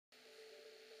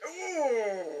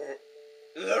Ooh!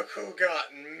 Look who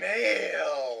got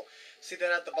mail! See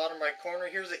that at the bottom right corner?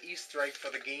 Here's an Easter egg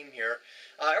for the game here.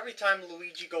 Every time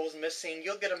Luigi goes missing,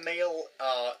 you'll get a mail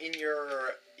in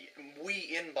your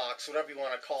Wii inbox, whatever you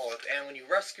want to call it. And when you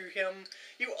rescue him,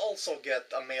 you also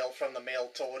get a mail from the mail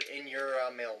toad in your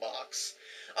mailbox.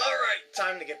 Alright,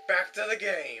 time to get back to the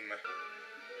game.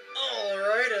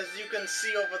 Alright, as you can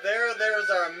see over there, there's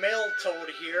our mail toad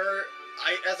here.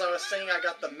 As I was saying, I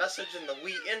got the message in the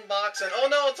Wii inbox, and oh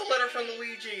no, it's a letter from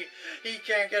Luigi! He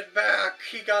can't get back!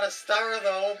 He got a star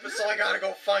though, so I gotta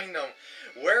go find him.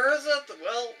 Where is it?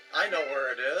 Well, I know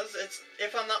where it is. It's,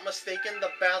 if I'm not mistaken,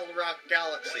 the Battlerock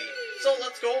Galaxy. So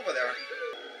let's go over there.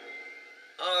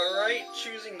 Alright,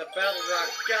 choosing the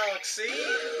Battlerock Galaxy.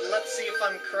 Let's see if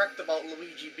I'm correct about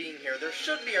Luigi being here. There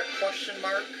should be a question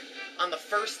mark on the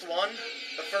first one,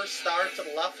 the first star to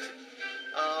the left.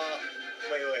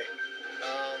 Wait.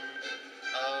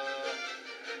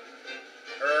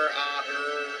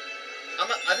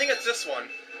 I think it's this one.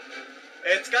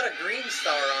 It's got a green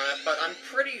star on it, but I'm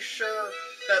pretty sure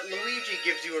that Luigi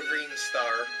gives you a green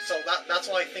star. So that's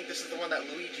why I think this is the one that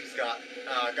Luigi's got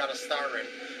a star in.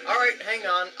 Alright, hang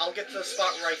on. I'll get to the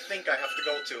spot where I think I have to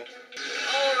go to.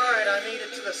 Alright, I made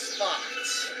it to the spot.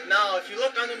 Now, if you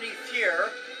look underneath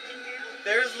here,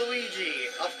 there's Luigi.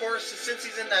 Of course, since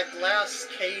he's in that glass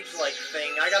cage-like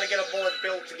thing, I gotta get a bullet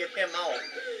bill to get him out.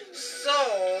 So,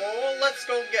 let's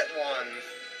go get one.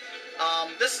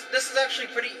 This is actually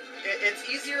pretty... It's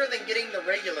easier than getting the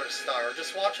regular star.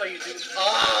 Just watch how you do...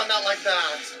 Oh, not like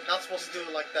that. Not supposed to do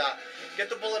it like that. Get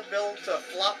the bullet bill to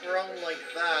flop around like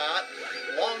that.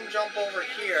 Long jump over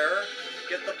here.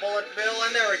 Get the bullet bill,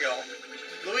 and there we go.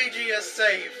 Luigi is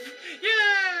safe.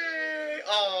 Yay!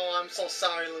 Oh, I'm so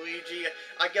sorry, Luigi.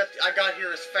 I got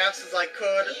here as fast as I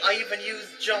could. I even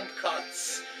used jump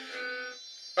cuts.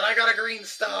 But I got a green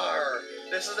star.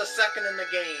 This is the second in the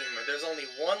game. There's only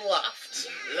one left.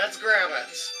 Let's grab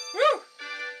it. Woo!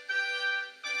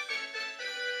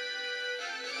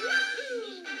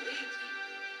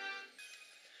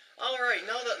 Alright,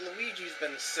 now that Luigi's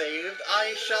been saved,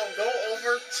 I shall go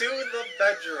over to the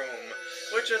bedroom,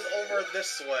 which is over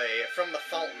this way, from the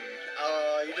fountain.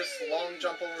 You just long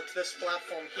jump over to this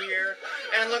platform here,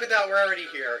 and look at that, we're already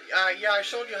here. Yeah, I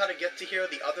showed you how to get to here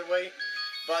the other way,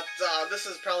 but this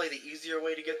is probably the easier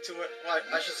way to get to it. Well,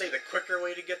 I should say the quicker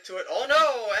way to get to it. Oh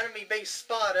no! Enemy base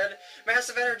spotted!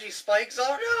 Massive energy spikes! Oh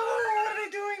no! What are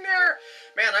they doing there?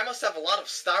 Man, I must have a lot of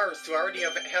stars to already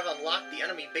have unlocked the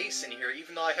enemy base in here,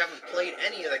 even though I haven't played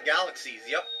any of the galaxies.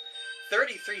 Yep.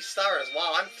 33 stars.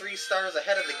 Wow, I'm 3 stars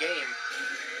ahead of the game.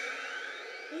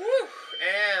 Woo!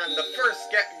 And the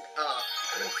first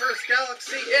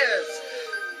galaxy is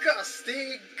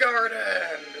Gusty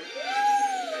Garden!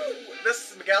 Woo!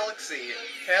 This galaxy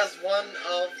has one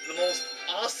of the most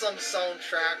awesome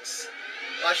soundtracks,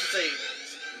 I should say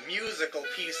musical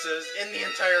pieces, in the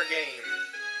entire game.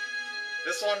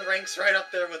 This one ranks right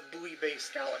up there with Buoy Base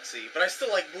Galaxy, but I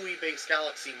still like Buoy Base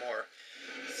Galaxy more.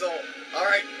 So,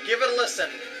 alright, give it a listen.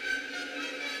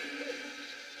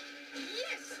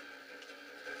 Yes.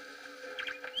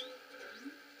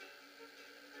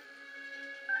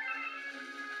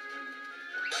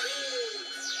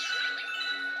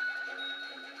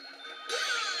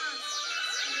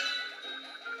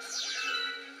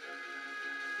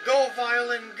 Go,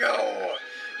 violin, go!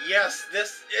 Yes,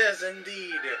 this is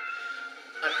indeed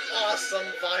an awesome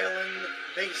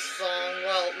violin-based song.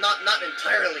 Well, not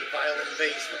entirely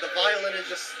violin-based, but the violin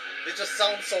is it just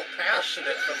sounds so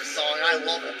passionate for the song. I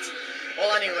love it.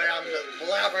 Well, anyway, I'm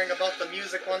blabbering about the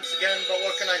music once again, but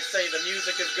what can I say? The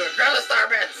music is good. Grab the star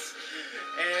bits!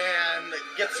 And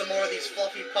get some more of these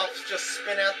fluffy puffs, just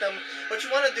spin at them. What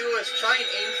you want to do is try and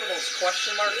aim for those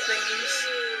question mark thingies,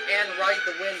 and ride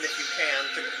the wind if you can,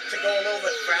 to go a little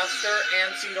bit faster, and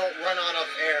so you don't run out of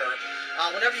air.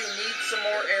 Whenever you need some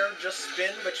more air, just spin,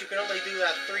 but you can only do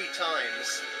that 3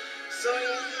 times. So,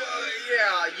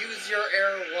 yeah, use your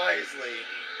air wisely.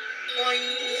 Boing!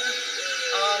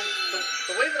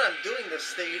 The way that I'm doing this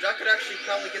stage, I could actually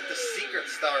probably get the secret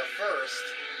star first.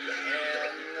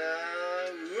 And,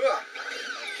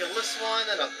 kill this one,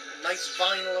 and a nice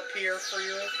vine will appear for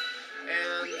you.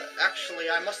 And, actually,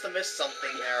 I must have missed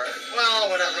something there. Well,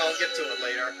 whatever, I'll get to it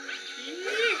later.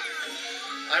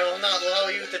 I will not allow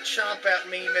you to chomp at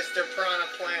me, Mr. Piranha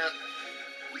Plant.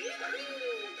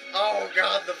 Oh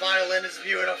god, the violin is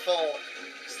beautiful.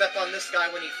 Step on this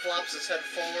guy when he flops his head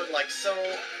forward like so.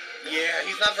 Yeah,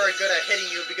 he's not very good at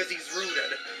hitting you because he's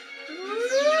rooted.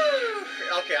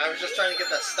 Okay, I was just trying to get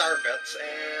that star bit,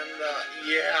 and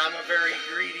yeah, I'm a very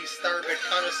greedy starbit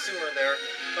connoisseur there.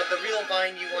 But the real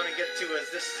vine you want to get to is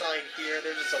this side here.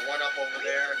 There's just a 1-up over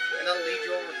there. And that'll lead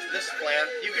you over to this plant.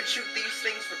 You can shoot these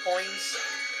things for coins.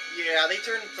 Yeah, they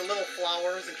turn into little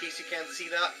flowers in case you can't see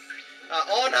that.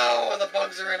 Oh no, the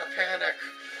bugs are in a panic.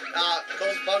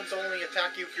 Those bugs only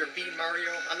attack you if you're B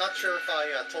Mario. I'm not sure if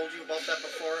I told you about that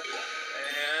before.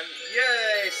 And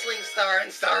yay, Sling Star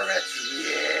and Starbits.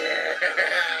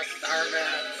 Yeah,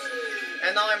 Starbits.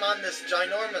 And now I'm on this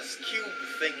ginormous cube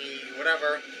thingy,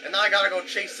 whatever. And now I gotta go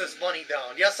chase this bunny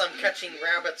down. Yes, I'm catching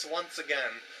rabbits once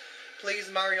again. Please,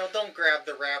 Mario, don't grab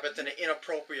the rabbit in an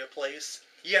inappropriate place.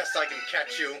 Yes, I can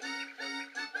catch you.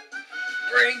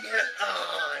 Bring it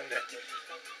on!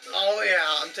 Oh yeah,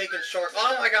 I'm taking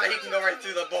oh my god, he can go right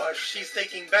through the bush. He's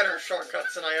taking better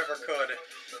shortcuts than I ever could.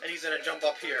 And he's gonna jump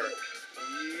up here.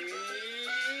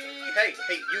 Hey,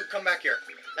 you come back here.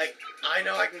 Hey, I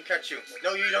know I can catch you.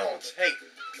 No, you don't. Hey,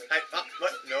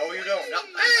 what? No, you don't. No,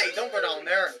 hey, don't go down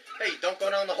there. Hey, don't go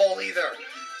down the hole either.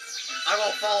 I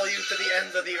will follow you to the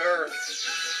ends of the earth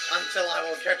until I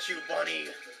will catch you, bunny.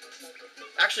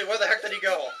 Actually, where the heck did he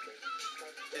go?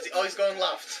 Oh, he's going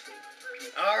left.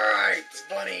 Alright,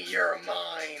 bunny, you're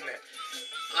mine.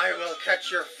 I will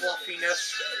catch your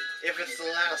fluffiness if it's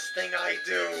the last thing I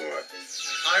do.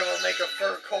 I will make a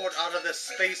fur coat out of this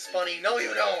space bunny. No,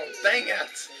 you don't. Dang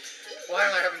it. Why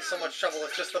am I having so much trouble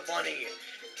with just the bunny?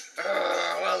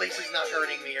 Well, at least he's not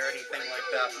hurting me or anything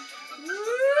like that.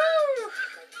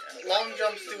 Woo! Long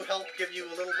jumps do help give you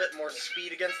a little bit more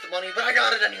speed against the bunny, but I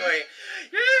got it anyway.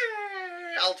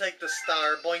 Yay! I'll take the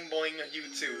star. Boing boing, you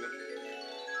too.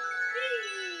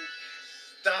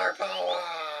 Star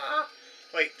power!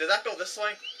 Wait, did that go this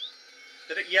way?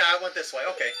 Did it? Yeah, I went this way.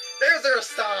 Okay. There's our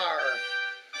star!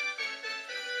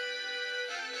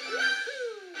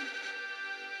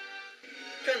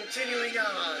 Continuing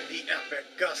on the epic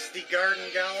Gusty Garden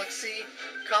Galaxy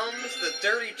comes the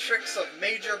dirty tricks of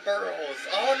Major Burrows.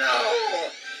 Oh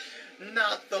no!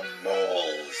 Not the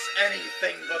moles.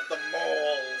 Anything but the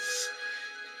moles.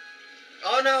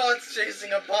 Oh no, it's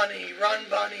chasing a bunny. Run,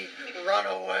 bunny. Run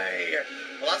away.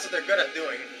 Well, that's what they're good at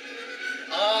doing.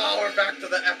 Oh, we're back to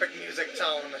the epic music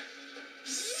tone.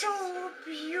 So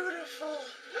beautiful.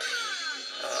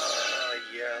 Ah,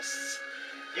 yes.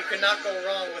 You cannot go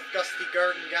wrong with Gusty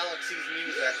Garden Galaxy's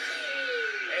music.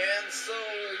 And so,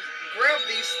 grab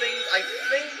these things. I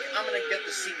think I'm going to get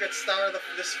the secret star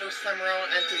this first time around.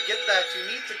 And to get that, you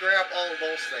need to grab all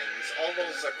those things. All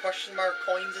those question mark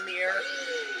coins in the air.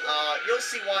 You'll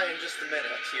see why in just a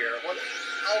minute here.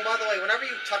 Oh, by the way, whenever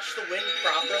you touch the wind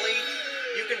properly,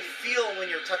 you can feel when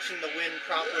you're touching the wind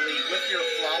properly with your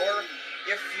flower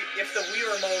if the Wii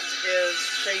remote is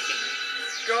shaking.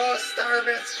 Go,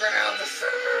 Starbits! Grab the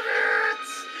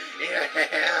Starbits!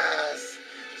 Yes!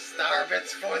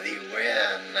 Starbits for the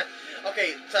win!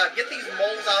 Okay, to get these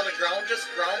moles out of the ground, just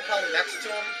ground pound next to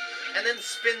them, and then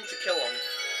spin to kill them.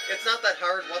 It's not that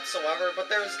hard whatsoever, but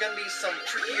there's going to be some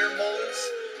trickier moles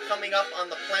coming up on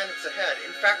the planets ahead.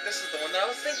 In fact, this is the one that I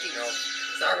was thinking of.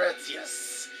 Starbits,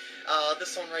 yes!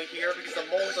 This one right here, because the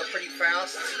moles are pretty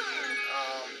fast.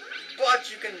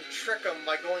 But you can trick them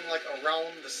by going like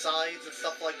around the sides and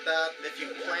stuff like that if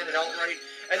you plan it out right.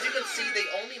 As you can see, they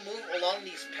only move along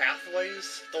these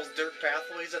pathways, those dirt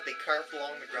pathways that they carved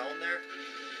along the ground there.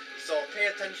 So pay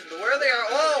attention to where they are.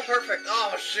 Oh, perfect.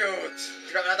 Oh, shoot.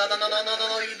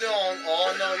 No, you don't.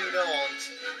 Oh, no, you don't.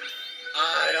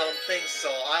 I don't think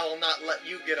so. I will not let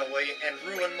you get away and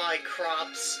ruin my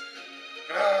crops.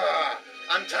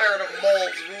 I'm tired of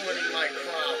moles ruining my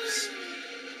crops.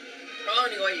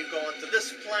 Anyway, you go into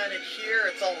this planet here,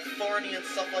 it's all thorny and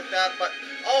stuff like that, but,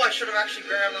 oh, I should have actually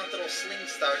grabbed onto those sling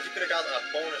stars. You could have got a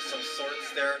bonus of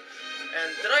sorts there. And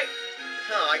did I?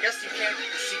 I guess you can't get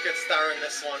the secret star in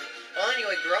this one. Well,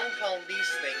 anyway, ground pound these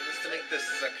things to make this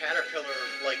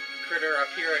caterpillar-like critter up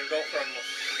here and go from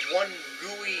one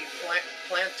gooey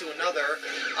plant to another.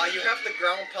 You have to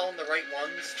ground pound the right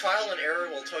ones. Trial and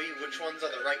error will tell you which ones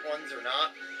are the right ones or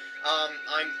not.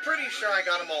 I'm pretty sure I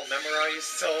got them all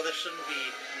memorized, so this shouldn't be,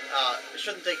 it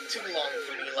shouldn't take too long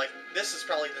for me. Like, this is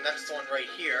probably the next one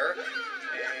right here.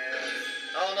 And,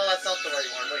 oh no, that's not the right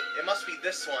one. Wait, it must be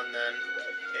this one then.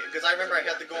 Because I remember I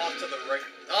had to go off to the right.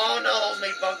 Oh no, those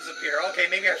made bugs appear. Okay,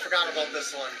 maybe I forgot about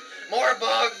this one. More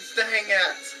bugs, dang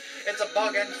it! It's a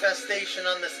bug infestation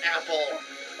on this apple.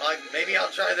 Maybe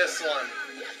I'll try this one.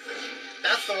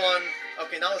 That's the one.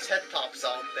 Okay, now his head pops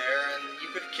out there, and you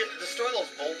could destroy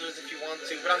those boulders if you want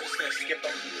to, but I'm just going to skip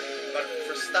them. But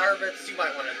for Starbits, you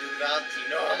might want to do that. You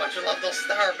know how much I love those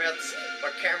Starbits,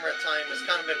 but camera time is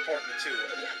kind of important too.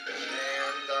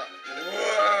 And,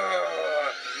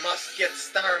 whoa! Must get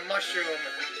Star Mushroom.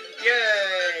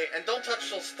 Yay! And don't touch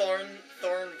those thorn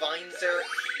vines there.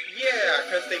 Yeah,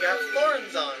 because they got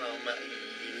thorns on them.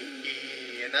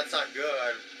 And that's not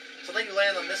good. So then you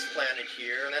land on this planet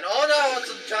here, and then, oh no, it's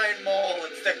a giant mole.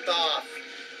 It's ticked off.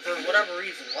 For whatever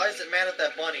reason. Why is it mad at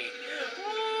that bunny?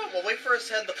 Well, wait for his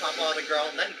head to pop out of the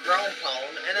ground, then ground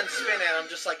pound, and then spin at him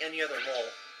just like any other mole.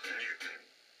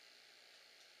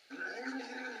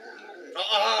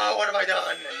 Oh, what have I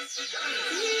done?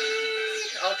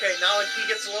 Okay, now he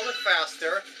gets a little bit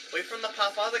faster. Wait for him to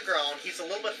pop out of the ground. He's a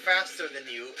little bit faster than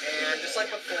you, and just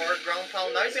like before, ground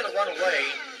pound. Now he's gonna run away,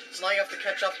 so now you have to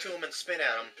catch up to him and spin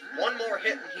at him. One more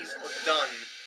hit and he's done.